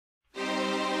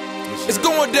It's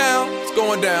going down. It's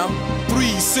going down.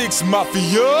 3-6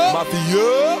 Mafia.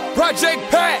 Mafia. Project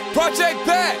Pat. Project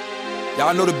Pat.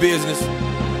 Y'all know the business.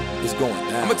 It's going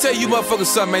down. I'ma tell you motherfuckers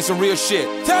something, man, some real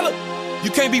shit. Tell them.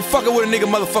 You can't be fucking with a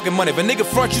nigga motherfucking money. If a nigga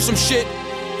front you some shit,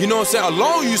 you know what I'm saying, I'll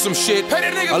loan you some shit. Pay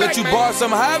that nigga I'll let you borrow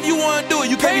something, however you wanna do it.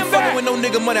 You can't be fucking with no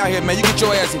nigga money out here, man. You get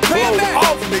your ass and blow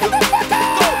off, nigga.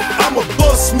 I'ma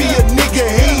bust me a nigga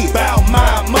head bout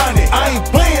my money. I ain't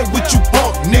playing with you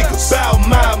punk niggas bout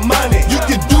my money. You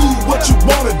can do what you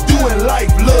wanna do in life,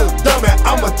 little dummy.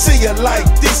 I'ma tell you like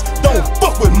this, don't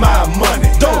fuck with my money.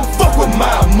 Don't fuck with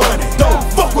my money. Don't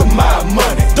fuck with my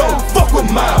money. Don't fuck with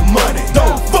my money.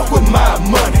 Don't fuck with my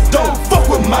money. Don't fuck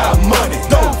with my money.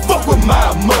 Don't fuck with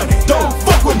my money. Don't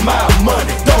fuck with my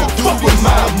money. Don't fuck with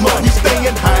my money. We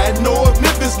staying high, no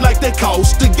Memphis like they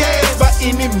cost the gas. By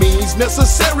any means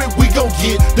necessary, we gon'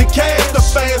 get the cash. The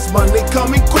fast money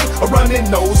coming quick, a running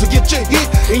nose will get you hit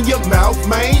in your mouth,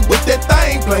 man. With that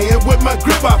thing playing with my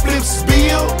grip, I flip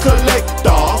bill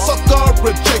collector, sucker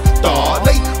rejector.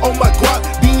 They on my guap,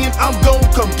 then I'm gon'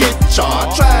 come get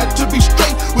charged. Tried to be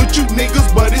straight with you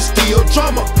niggas, but it's still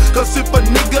drama. Cause if a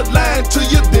nigga lying to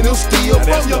you, then he'll steal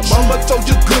from your mama. Told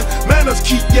you good manners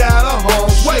keep you out of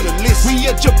harm's way. We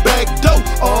at your back door,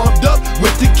 armed up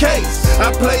with the case.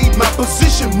 I played my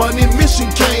position, money mission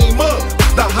came up.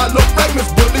 The hollow famous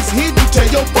bullets hit you, tell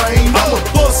your brain I'ma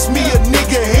bust me a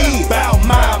nigga head bout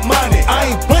my money.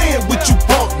 I ain't playing with you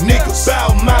punk niggas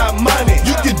bout my money.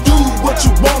 You can do what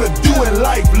you wanna do in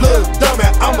life, little dummy.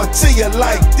 I'ma tell you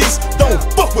like this, don't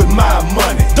fuck with my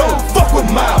money. Don't fuck with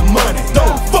my money.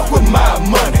 Don't fuck with my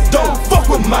money. Don't fuck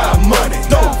with my money.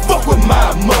 Don't fuck with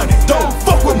my money. Don't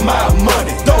fuck with my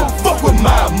money. Don't fuck with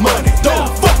my money. Don't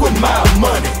fuck with my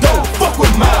money. Don't fuck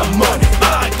with my money.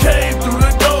 I came through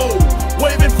the door,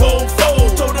 waving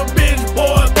 4-4. Told the bitch, boy,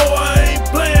 I ain't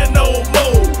playing no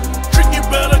more. Tricky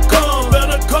better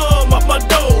come off my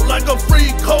door like a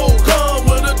freak hoe. Come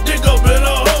with a dick up in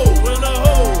a hole,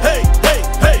 Hey,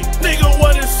 nigga,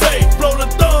 what it say? Blow the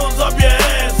thumbs off your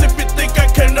ass if you think I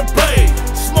came to play.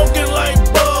 Smoking like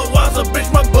Budweiser,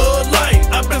 bitch, my Bud Light.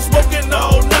 I've been smoking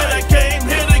all night, I came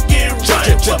here to get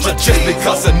right. Just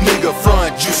because a nigga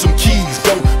front you some keys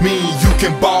don't mean you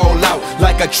can ball out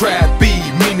like a trap B.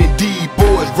 Meaning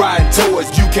D-boys riding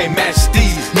toys, you can't match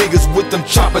these niggas with them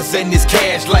choppers and this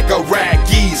cash like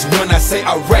Iraqis. When I say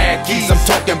Iraqis, I'm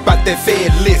talking about that Fed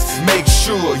list. Make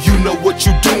sure you know what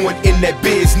you doing in that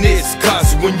business.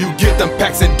 Cause when you get them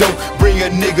packs and don't bring a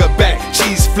nigga back,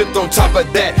 cheese flipped on top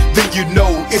of that, then you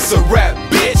know it's a rap,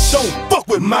 bitch. Don't fuck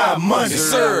with my money. Yes,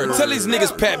 sir. Tell these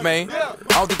niggas Pat, man.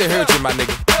 I don't think they heard you, my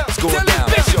nigga. It's going down.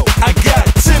 I got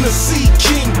Tennessee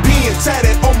Kingpin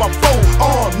tatted on my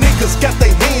forearm. Niggas got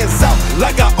their hands out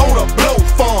like I own a blow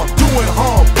farm. Doing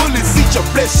harm, bullets eat your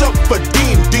flesh up for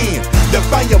D&D.